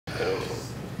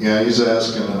Yeah, he's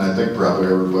asking, and I think probably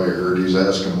everybody heard, he's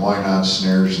asking why not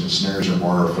snares, and snares are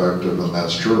more effective, and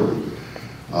that's true.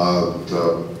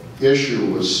 The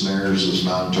issue with snares is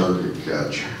non-target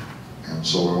catch. And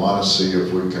so we want to see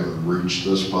if we can reach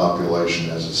this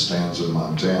population as it stands in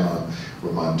Montana,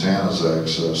 with Montana's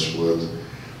access with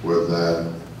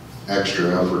that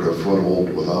extra effort of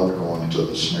foothold without going to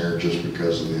the snare just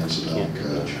because of the incidental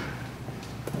catch.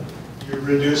 You're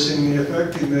reducing the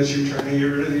effectiveness. You're trying to get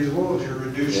rid of these wolves. You're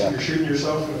reducing. Yeah. You're shooting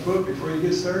yourself in the foot before you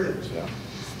get started. Yeah.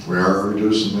 We are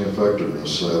reducing the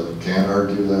effectiveness. Can't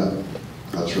argue that.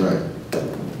 That's right.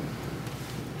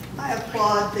 I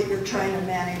applaud that you're trying to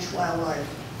manage wildlife.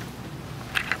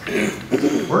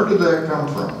 Where did that come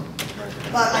from?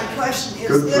 But my question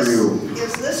is,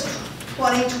 is this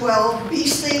 2012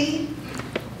 BC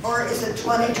or is it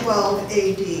 2012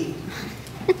 AD?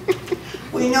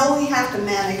 We know we have to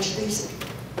manage these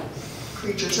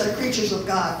creatures. They're creatures of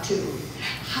God too.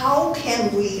 How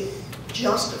can we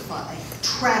justify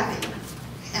trapping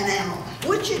an animal?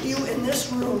 Which of you in this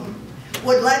room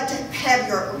would like to have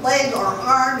your leg or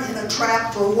arm in a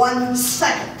trap for 1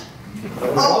 second?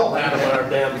 Oh, how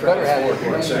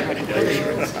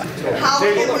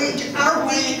can we,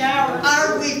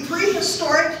 are we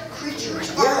prehistoric creatures,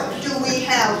 or do we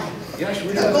have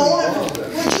the golden,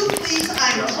 would you please,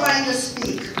 I'm trying to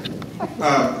speak.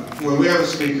 When we have a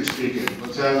speaker speaking,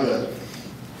 let's have the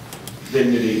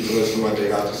dignity to listen to what they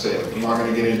got to say. I'm not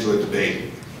going to get into a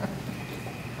debate.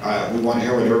 We want to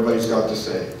hear what everybody's got to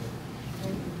say.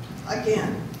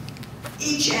 Again,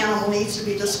 each animal needs to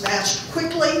be dispatched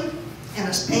quickly and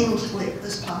as painlessly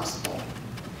as possible.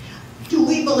 Do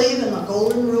we believe in the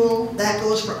golden rule? That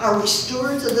goes for, are we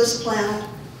stewards of this planet?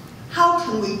 How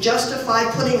can we justify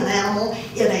putting an animal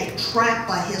in a trap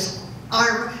by his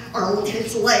arm or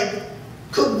his leg?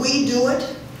 Could we do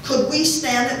it? Could we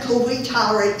stand it? Could we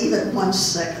tolerate even 1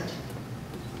 second?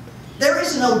 There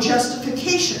is no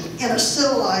justification in a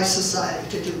civilized society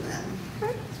to do that.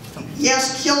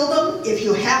 Yes, kill them if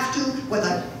you have to with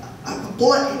a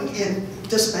bullet and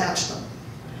dispatch them.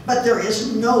 But there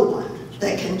is no one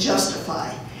that can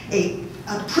justify a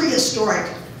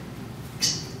prehistoric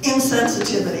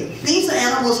insensitivity. These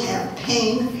animals have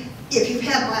pain. If you've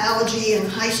had biology in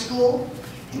high school,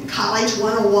 in college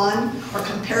 101, or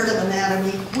comparative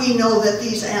anatomy, we know that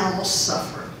these animals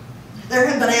suffer. There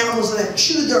have been animals that have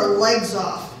chewed their legs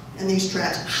off in these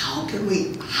traps. How can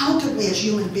we as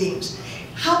human beings,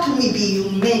 how can we be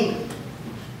humane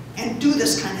and do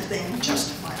this kind of thing and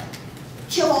justify it?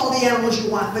 Kill all the animals you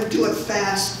want, but do it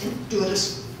fast and do it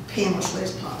as painlessly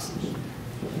as possible.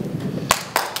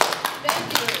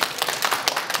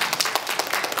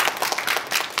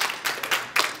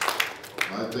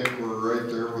 I think we're right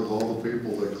there with all the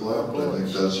people that clapped. I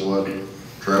think that's what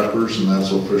trappers and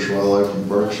that's what Fish, Wildlife, and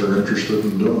Parks are interested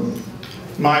in doing.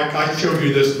 Mike, I showed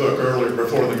you this book earlier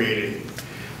before the meeting.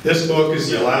 This book is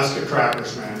the Alaska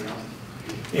Trapper's Manual.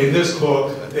 In this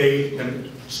book,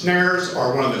 snares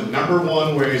are one of the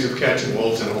 #1 ways of catching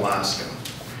wolves in Alaska,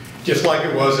 just like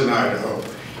it was in Idaho.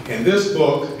 And this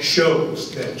book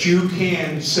shows that you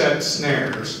can set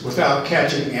snares without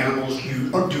catching animals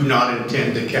you do not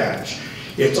intend to catch.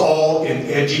 It's all in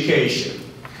education.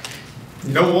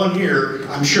 No one here,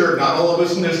 I'm sure not all of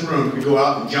us in this room, could go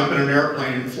out and jump in an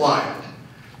airplane and fly it.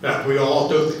 But we all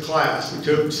took the class, we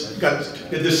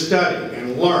did the study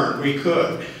and learned we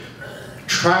could.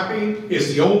 Trapping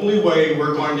is the only way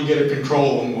we're going to get a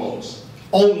control on wolves.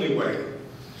 Only way.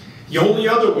 The only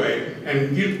other way,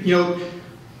 and you know,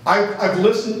 I've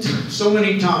listened so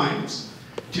many times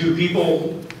to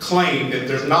people claim that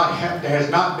there has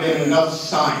not been enough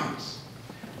science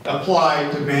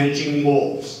applied to managing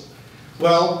wolves.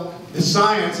 Well, the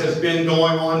science has been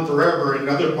going on forever in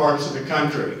other parts of the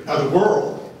country, of the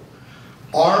world.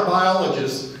 Our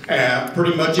biologists have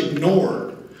pretty much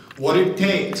ignored what it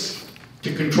takes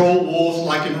to control wolves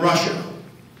like in Russia.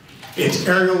 It's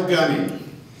aerial gunning.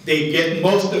 They get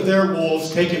most of their wolves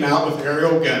taken out with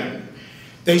aerial gunning.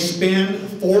 They spend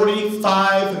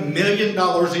 $45 million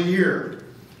a year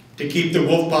to keep the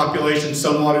wolf population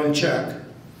somewhat in check.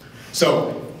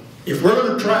 So, if we're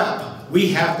going to trap,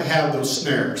 we have to have those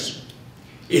snares.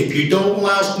 If you don't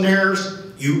allow snares,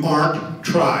 you aren't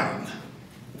trying.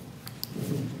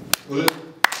 Well,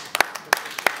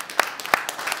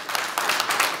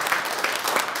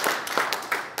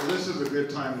 this is a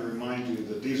good time to remind you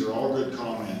that these are all good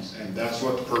comments, and that's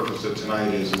what the purpose of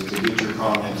tonight is to get your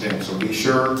comments in. So be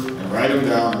sure and write them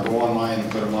down or go online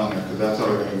and put them on there, because that's how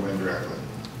they're going to go in directly.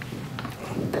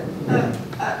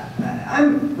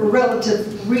 I'm a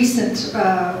relative recent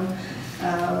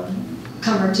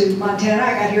comer to Montana.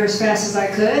 I got here as fast as I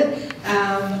could.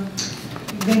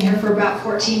 been here for about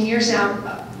 14 years now.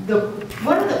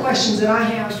 One of the questions that I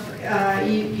have,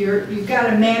 you've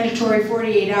got a mandatory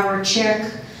 48-hour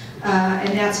check, and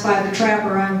that's by the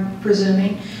trapper, I'm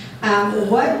presuming.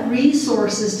 What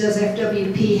resources does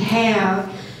FWP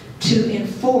have to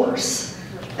enforce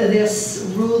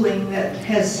this ruling that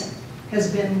has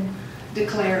been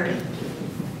declared?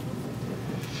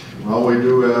 Well, we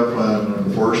do have an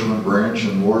enforcement branch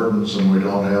and wardens, and we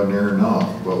don't have near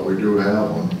enough, but we do have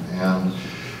them.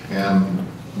 And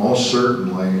most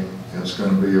certainly, it's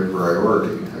going to be a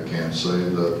priority. I can't say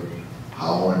that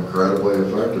how incredibly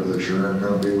effective they sure aren't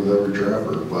going to be with every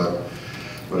trapper, but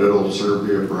it'll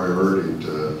certainly be a priority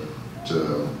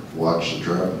to watch the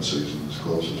trapping season as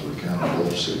close as we can,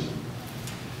 both seasons.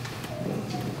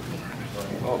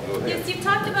 Yes, you've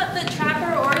talked about the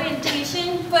trapper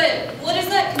orientation, but what does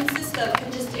that consist of?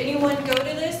 Can just anyone go to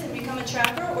this and become a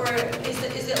trapper, or is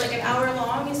it like an hour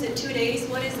long? Is it 2 days?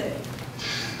 What is it?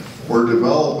 We're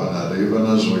developing it even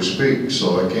as we speak,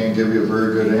 so I can't give you a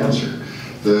very good answer.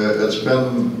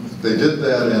 They did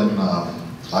that in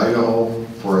Idaho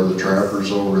for the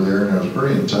trappers over there, and it was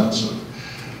pretty intensive.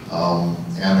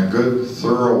 And a good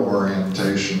thorough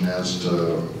orientation as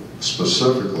to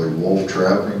specifically wolf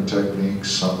trapping techniques,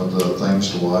 some of the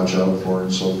things to watch out for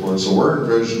and so forth. So we're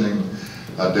envisioning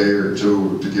a day or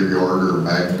two to give you order of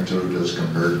magnitude as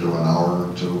compared to an hour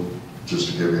or two,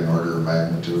 just to give you an order of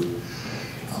magnitude.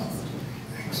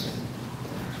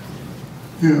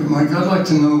 Yeah, Mike, I'd like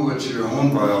to know what your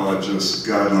own biologist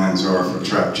guidelines are for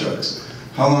trap checks.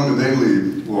 How long do they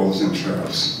leave wolves in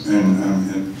traps?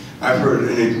 And I've heard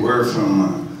anywhere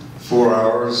from 4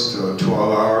 hours to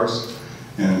 12 hours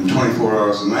and 24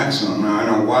 hours the maximum. Now I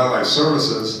know Wildlife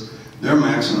Services, their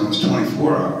maximum is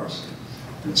 24 hours.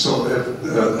 So are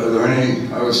there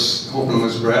any, I was hoping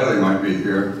Ms. Bradley might be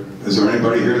here. Is there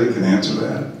anybody here that can answer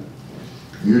that?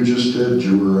 You just did,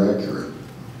 you were accurate.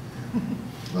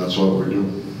 That's what we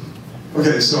do.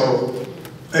 Okay, so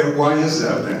why is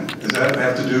that then? Does that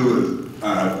have to do with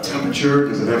temperature?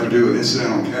 Does it have to do with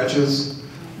incidental catches?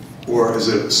 Or is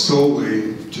it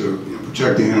solely to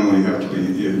protect the animal you have to be,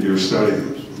 you're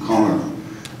studying, calling them?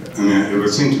 I mean, it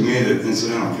would seem to me that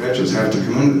incidental catches have to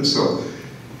come into this. So,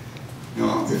 you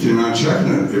know, if you're not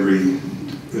checking it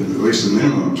at least a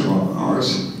minimum of 12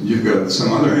 hours, you've got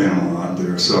some other animal out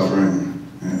there suffering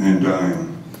and dying.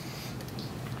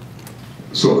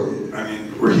 So, I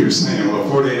mean, where you're saying, well,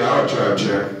 48-hour trap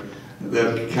check,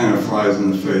 that kind of flies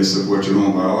in the face of what your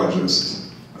own biologists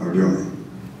are doing.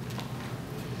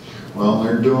 Well,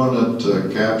 they're doing it to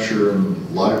capture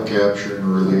and live capture and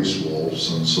release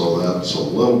wolves, and so that's a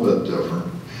little bit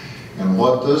different. And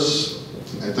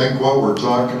I think what we're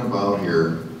talking about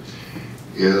here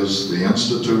is the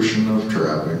institution of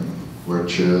trapping,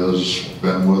 which has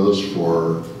been with us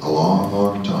for a long,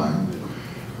 long time.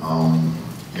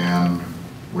 And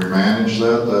we manage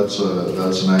that. That's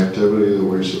an activity that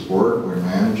we support. We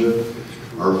manage it.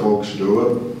 Our folks do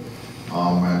it.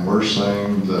 And we're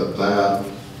saying that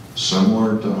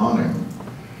similar to hunting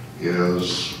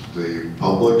is the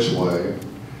public's way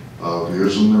of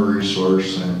using the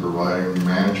resource and providing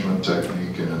management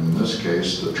technique. And in this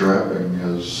case, the trapping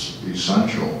is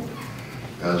essential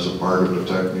as a part of the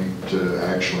technique to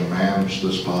actually manage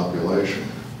this population.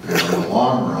 And in the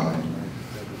long run,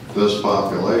 this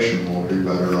population will be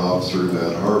better off through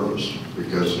that harvest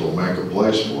because it'll make a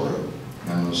place for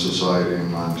it in the society in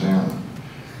Montana.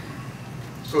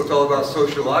 So it's all about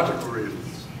sociological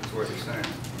reasons, is what you're saying.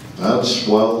 That's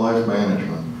wildlife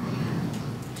management.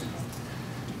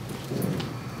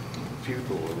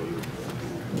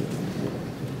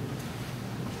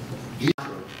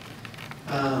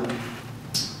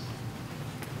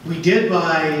 We did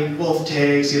buy wolf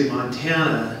tags in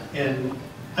Montana, and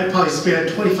I probably spent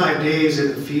 25 days in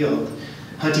the field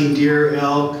hunting deer,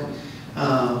 elk,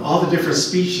 all the different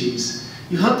species.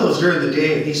 You hunt those during the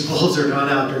day. These wolves are not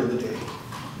out during the day.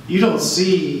 You don't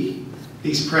see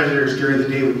these predators during the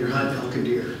day when you're hunting elk and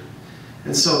deer.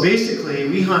 And so basically,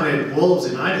 we hunted wolves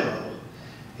in Idaho,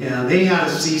 and they had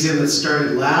a season that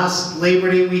started last Labor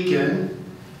Day weekend,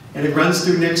 and it runs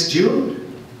through next June.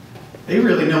 They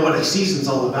really know what a season's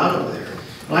all about over there.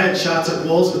 And I had shots at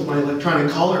wolves with my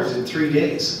electronic collars in 3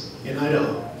 days in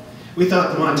Idaho. We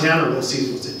thought the Montana wolf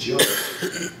season was a joke.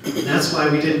 And that's why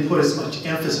we didn't put as much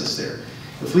emphasis there.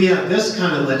 If we had this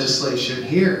kind of legislation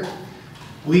here,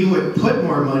 we would put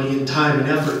more money and time and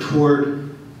effort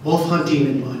toward wolf hunting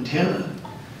in Montana.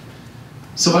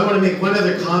 So I want to make one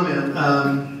other comment.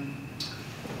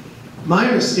 My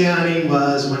understanding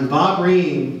was when Bob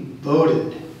Ream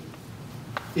voted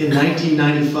in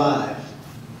 1995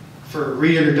 for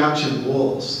reintroduction of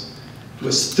wolves,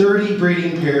 was 30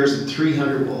 breeding pairs and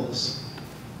 300 wolves.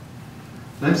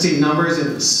 And I'm seeing numbers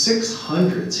in the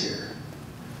 600s here.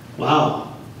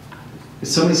 Wow. Did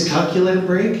somebody's calculator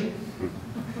break?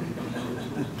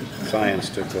 Science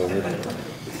took over.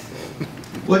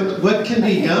 What can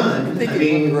be done? I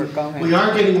mean, we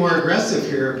are getting more aggressive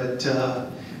here, but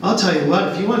I'll tell you what,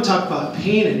 if you want to talk about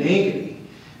pain and agony,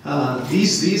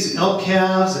 these elk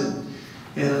calves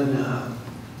and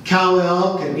cow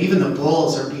elk and even the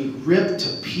bulls are being ripped to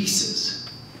pieces.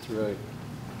 That's right.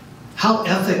 How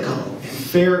ethical and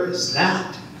fair is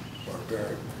that?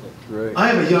 That's right. I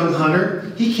have a young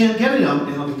hunter. He can't get it out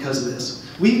now because of this.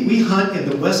 We hunt in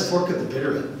the West Fork of the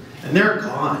Bitterroot, and they're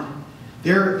gone.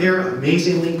 They're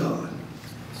amazingly gone.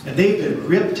 And they've been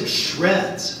ripped to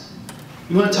shreds.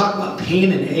 You want to talk about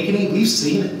pain and agony? We've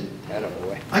seen it.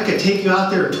 I could take you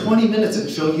out there in 20 minutes and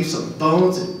show you some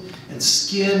bones and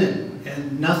skin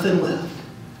and nothing left.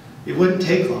 It wouldn't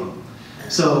take long.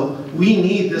 So we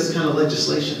need this kind of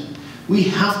legislation. We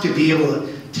have to be able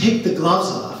to take the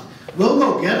gloves off. We'll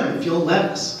go get them if you'll let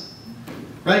us.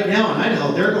 Right now in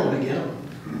Idaho, they're going to get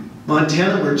them.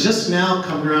 Montana, we're just now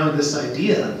coming around to this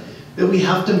idea that we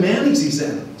have to manage these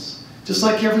animals, just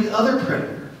like every other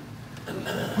predator.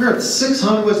 We're at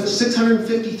 600, was it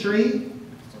 653?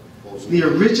 The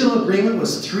original agreement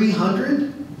was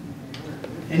 300.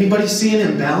 Anybody see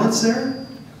an imbalance there?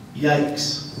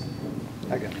 Yikes.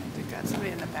 Okay.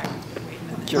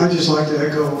 I'd just like to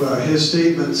echo his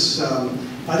statements.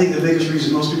 I think the biggest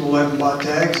reason most people haven't bought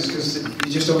tags is because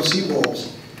you just don't see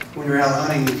wolves when you're out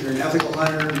hunting. If you're an ethical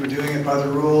hunter, you're doing it by the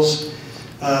rules.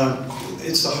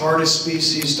 It's the hardest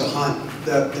species to hunt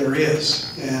that there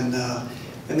is, and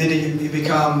then you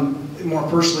become more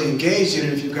personally engaged in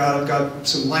it if I've got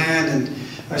some land and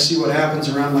I see what happens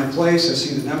around my place. I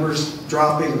see the numbers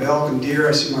dropping of elk and deer.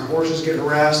 I see my horses get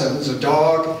harassed. I lose a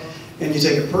dog, and you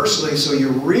take it personally. So you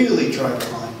really try to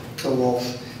hunt the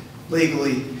wolf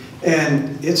legally,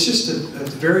 and it's just a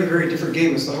very, very different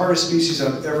game. It's the hardest species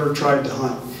I've ever tried to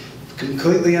hunt.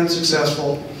 Completely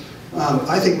unsuccessful.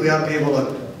 I think we ought to be able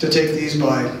to take these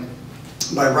by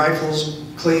rifles,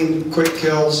 clean, quick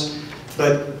kills,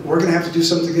 but we're going to have to do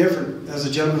something different, as the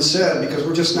gentleman said, because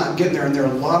we're just not getting there, and there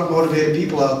are a lot of motivated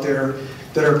people out there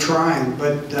that are trying,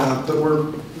 but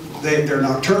they're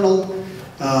nocturnal.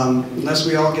 Unless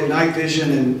we all get night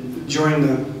vision and join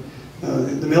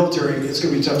the military, it's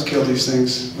going to be tough to kill these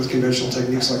things with conventional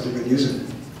techniques like they've been using.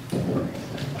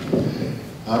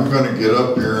 I'm going to get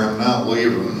up here. I'm not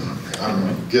leaving.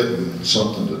 I'm getting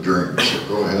something to drink, so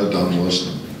go ahead, I'm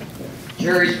listening.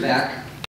 Jerry's back.